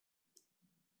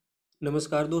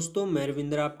नमस्कार दोस्तों, मैं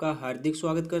रविंद्र आपका हार्दिक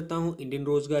स्वागत करता हूं इंडियन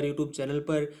रोजगार यूट्यूब चैनल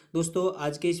पर। दोस्तों,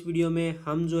 आज के इस वीडियो में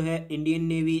हम जो है Indian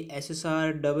navy,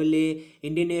 SSR, double A,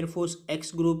 Indian air force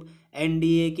x group,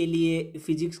 NDA के लिए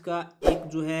फिजिक्स का एक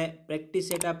जो है प्रैक्टिस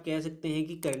सेट आप कह सकते हैं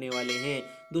कि करने वाले हैं।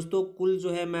 दोस्तों, कुल जो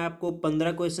है मैं आपको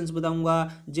 15 क्वेश्चंस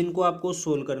बताऊंगा जिनको आपको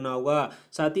सोल्व करना होगा।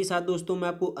 साथ ही साथ दोस्तों मैं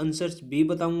आपको आंसर्स भी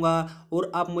बताऊंगा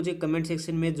और आप मुझे कमेंट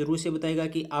सेक्शन में ज़रूर से बताइएगा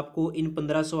कि आपको इन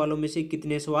 15 सवालों में से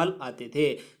कितने सवाल आते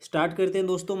थे। स्टार्ट करते हैं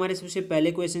दोस्तों हमारे सबसे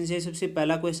पहले क्वेश्चन से। सबसे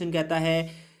पहला क्वेश्चन कहता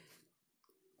है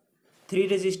 3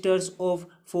 resistors of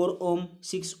 4 ohm,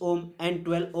 6 ohm and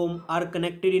 12 ohm are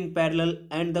connected in parallel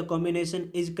and the combination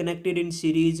is connected in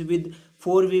series with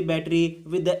 4V battery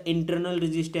with the internal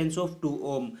resistance of 2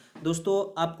 ohm। दोस्तों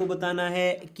आपको बताना है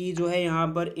कि जो है यहाँ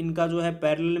पर इनका जो है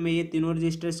पैरेलल में ये तीनों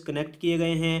रजिस्टर्स कनेक्ट किए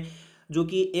गए हैं जो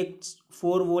कि एक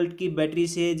 4 वोल्ट की बैटरी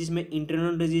से है जिसमें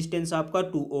इंटरनल रेजिस्टेंस आपका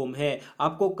 2 ओम है।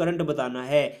 आपको करंट बताना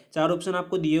है। चार ऑप्शन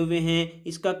आपको दिए हुए हैं।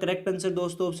 इसका करेक्ट आंसर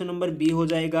दोस्तों ऑप्शन नंबर बी हो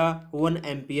जाएगा 1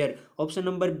 एम्पियर। ऑप्शन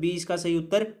नंबर बी इसका सही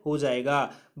उत्तर हो जाएगा।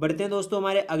 बढ़ते हैं दोस्तों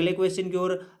हमारे अगले क्वेश्चन की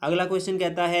ओर। अगला क्वेश्चन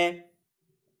कहता है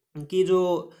कि जो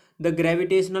the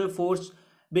gravitational force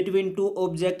between two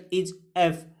object is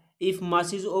F if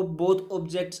masses of both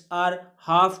objects are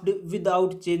halved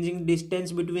without changing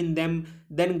distance between them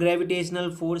then gravitational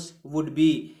force would be।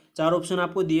 चार ऑप्शन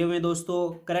आपको दिए हुए हैं दोस्तों।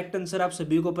 करेक्ट आंसर आप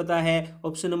सभी को पता है।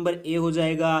 ऑप्शन नंबर ए हो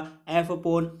जाएगा एफ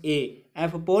अपॉन ए।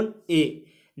 एफ अपॉन ए।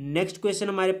 नेक्स्ट क्वेश्चन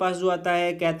हमारे पास जो आता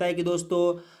है कहता है कि दोस्तों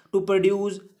to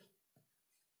produce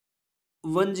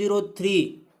 103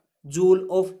 joule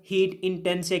of heat in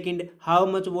 10 seconds how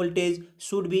much voltage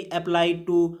should be applied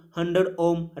to 100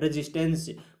 ohm resistance।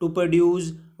 to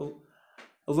produce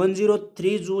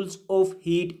 103 joules of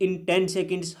heat in 10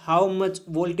 seconds how much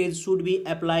voltage should be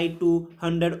applied to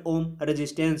 100 ohm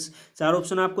resistance। चार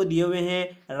option आपको दिए हुए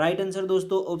हैं। Right answer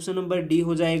दोस्तों option number D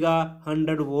हो जाएगा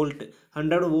 100 volt.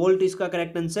 100 volt इसका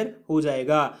correct answer हो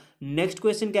जाएगा। नेक्स्ट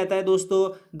क्वेश्चन कहता है दोस्तों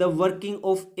the working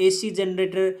of AC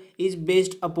generator is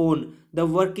based upon. The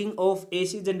working of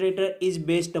AC generator is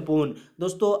based upon.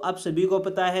 दोस्तों आप सभी को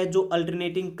पता है जो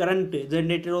अल्टरनेटिंग करंट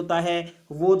जनरेटर होता है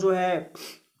वो जो है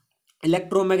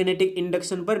इलेक्ट्रोमैग्नेटिक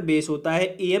इंडक्शन पर बेस होता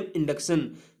है, ईएम इंडक्शन।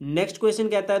 नेक्स्ट क्वेश्चन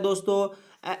कहता है दोस्तों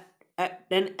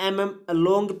 10 mm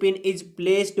long pin is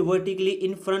placed vertically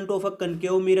in front of a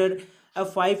concave mirror। A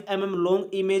 5 mm long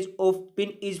image of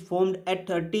pin is formed at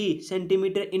 30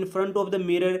 centimeter in front of the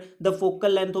mirror। The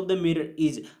focal length of the mirror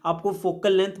is। आपको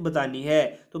focal length बतानी है।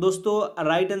 तो दोस्तों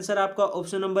right answer आपका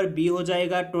option number B हो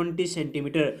जाएगा 20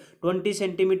 centimetre. 20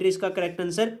 centimetre इसका correct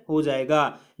answer हो जाएगा।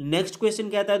 नेक्स्ट क्वेश्चन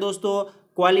कहता है दोस्तों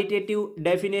qualitative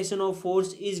definition of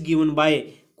force is given by.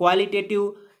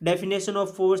 Qualitative definition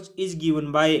of force is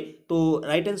given by. तो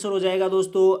राइट आंसर हो जाएगा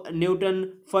दोस्तों Newton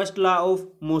first law of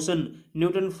motion.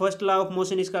 Newton first law of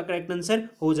motion इसका करेक्ट आंसर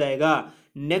हो जाएगा।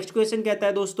 नेक्स्ट क्वेश्चन कहता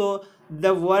है दोस्तों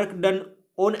the work done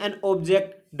on an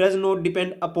object does not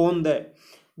depend upon the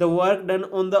work done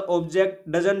on the object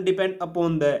doesn't depend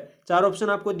upon the. चार option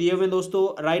आपको दिए हुए हैं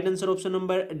दोस्तों। Right answer option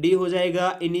number D हो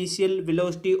जाएगा initial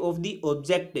velocity of the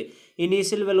object.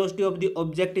 Initial velocity of the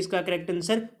object इसका correct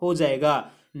answer हो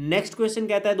जाएगा। नेक्स्ट क्वेश्चन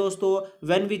कहता है दोस्तों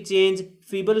when we change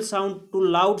feeble sound to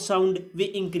loud sound we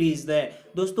increase the.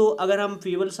 दोस्तों अगर हम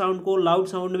फीबल साउंड को लाउड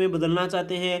साउंड में बदलना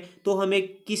चाहते हैं तो हमें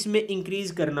किस में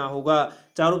इंक्रीज करना होगा।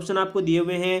 चार ऑप्शन आपको दिए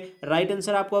हुए हैं। राइट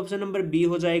आंसर आपको ऑप्शन नंबर बी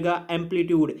हो जाएगा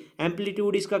एम्पलीट्यूड।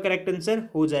 एम्पलीट्यूड इसका करेक्ट आंसर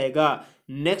हो जाएगा।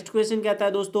 नेक्स्ट क्वेश्चन कहता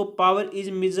है दोस्तों power is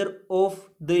measure of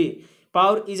the.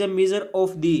 Power is a measure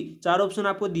of the. चार ऑप्शन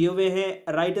आपको दिए हुए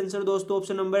हैं। राइट आंसर दोस्तों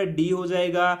ऑप्शन नंबर डी हो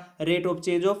जाएगा rate of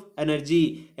change of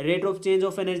energy. Rate of change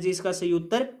of energy इसका सही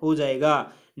उत्तर हो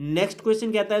जाएगा। नेक्स्ट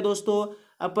क्वेश्चन कहता है दोस्तों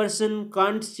a person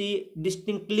can't see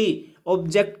distinctly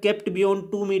object kept beyond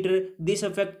 2 metre this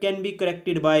effect can be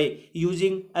corrected by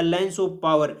using a lens of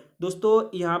power. दोस्तों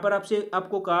यहाँ पर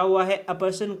आपको कहा हुआ है a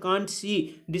person can't see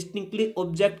distinctly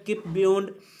object kept beyond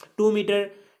 2 metre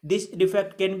this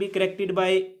defect can be corrected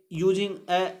by using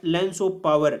a lens of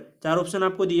power. चार option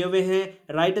आपको दिए हुए हैं।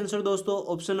 राइट आंसर दोस्तों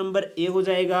ऑप्शन नंबर ए हो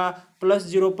जाएगा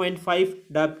 +0.5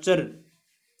 डायप्चर।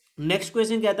 नेक्स्ट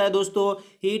क्वेश्चन कहता है दोस्तों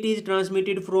heat is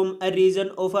transmitted from a reason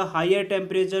of a higher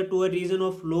temperature to a reason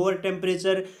of lower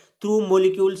temperature through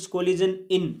molecules collision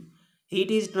in.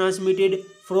 Heat is transmitted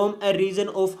from a reason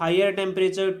of higher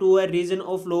temperature to a reason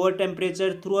of lower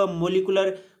temperature through a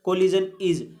molecular collision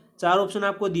is. चार option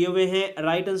आपको दिए हुए हैं।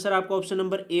 Right answer आपका option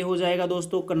number A हो जाएगा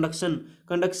दोस्तों conduction.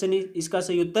 Conduction इसका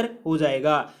सही उत्तर हो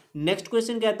जाएगा। नेक्स्ट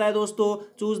क्वेश्चन कहता है दोस्तों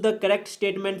choose the correct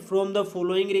statement from the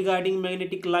following regarding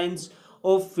magnetic lines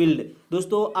of field.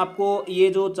 दोस्तों आपको ये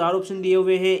जो चार ऑप्शन दिए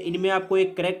हुए हैं इनमें आपको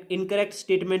एक करेक्ट इनकरेक्ट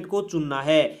स्टेटमेंट को चुनना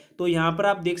है। तो यहाँ पर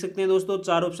आप देख सकते हैं दोस्तों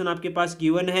 4 ऑप्शन आपके पास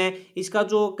गिवन है। इसका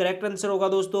जो करेक्ट आंसर होगा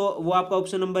दोस्तों वो आपका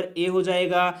ऑप्शन नंबर ए हो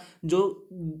जाएगा, जो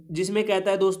जिसमें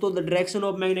कहता है दोस्तों the direction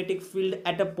of magnetic field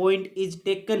at a point is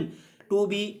taken to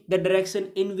be the direction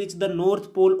in which the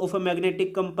north pole of a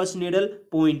magnetic compass needle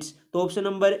points. तो ऑप्शन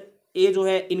नंबर ए जो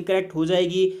है इनकरेक्ट हो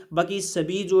जाएगी, बाकी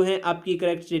सभी जो है आपकी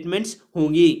करेक्ट स्टेटमेंट्स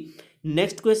होंगी।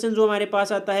 नेक्स्ट क्वेश्चन जो हमारे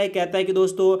पास आता है कहता है कि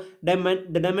दोस्तों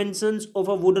the dimensions of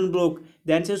a wooden block,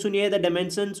 ध्यान से सुनिए, the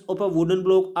dimensions of a wooden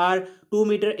block are 2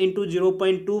 metre into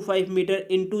 0.25 metre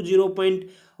into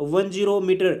 0.10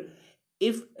 metre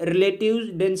if relative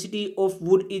density of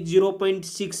would is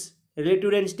 0.6, relative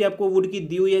density आपको वुड की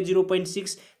दी हुई है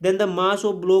 0.6, then the mass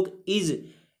of block is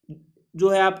जो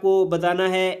है आपको बताना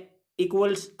है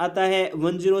इक्वल्स आता है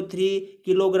 103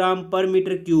 किलोग्राम पर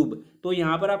मीटर क्यूब। तो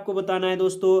यहाँ पर आपको बताना है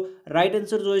दोस्तों राइट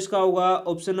आंसर जो इसका होगा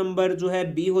ऑप्शन नंबर जो है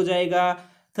बी हो जाएगा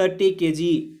 30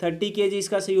 केजी। 30 केजी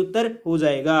इसका सही उत्तर हो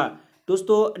जाएगा।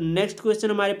 दोस्तों नेक्स्ट क्वेश्चन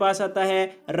हमारे पास आता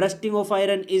है rusting of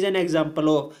iron is an example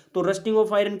of. तो रस्टिंग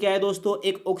ऑफ आयरन क्या है दोस्तों,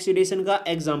 एक ऑक्सीडेशन का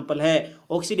एग्जांपल है।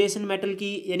 ऑक्सीडेशन मेटल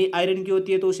की यानी आयरन की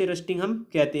होती है तो उसे रस्टिंग हम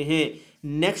कहते हैं।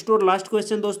 नेक्स्ट और लास्ट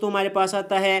क्वेश्चन दोस्तों हमारे पास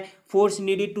आता है force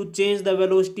needed to change the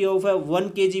velocity of a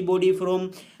 1 kg body from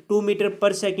 2 metre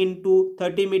पर सेकेंड टू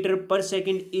 30 मीटर पर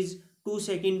सेकेंड इज 2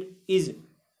 सेकेंड इज।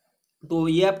 तो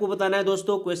ये आपको बताना है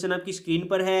दोस्तों, क्वेश्चन आपकी स्क्रीन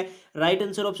पर है। Right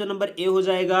answer option number A हो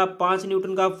जाएगा, 5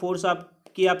 न्यूटन का फोर्स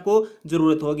आपको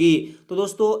जरूरत होगी। तो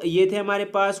दोस्तों ये थे हमारे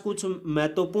पास कुछ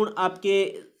महत्वपूर्ण आपके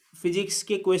फिजिक्स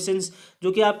के क्वेश्चंस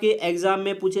जो कि आपके एग्जाम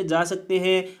में पूछे जा सकते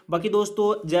हैं। बाकी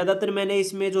दोस्तों ज़्यादातर मैंने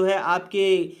इसमें जो है आपके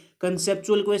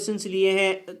कंसेप्चुअल क्वेश्चंस लिए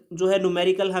हैं, जो है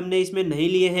न्यूमेरिकल हमने इसमें नहीं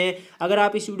लिए हैं। अगर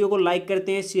आप इस वीडियो को लाइक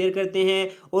करते हैं, शेयर करते हैं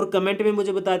और कमेंट में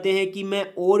मुझे बताते हैं कि मैं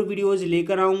और वीडियोस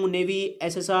लेकर आऊँ navy,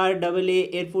 SSR, AA,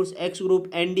 air force, x group,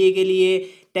 NDA के लिए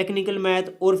टेक्निकल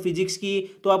मैथ और फिजिक्स की,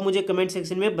 तो आप मुझे कमेंट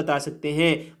सेक्शन में बता सकते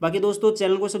हैं। बाकी दोस्तों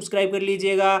चैनल को सब्सक्राइब कर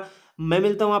लीजिएगा। मैं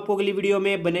मिलता हूँ आपको अगली वीडियो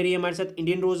में, बने रहिए हमारे साथ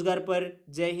इंडियन रोजगार पर।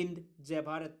 जय हिंद, जय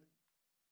भारत।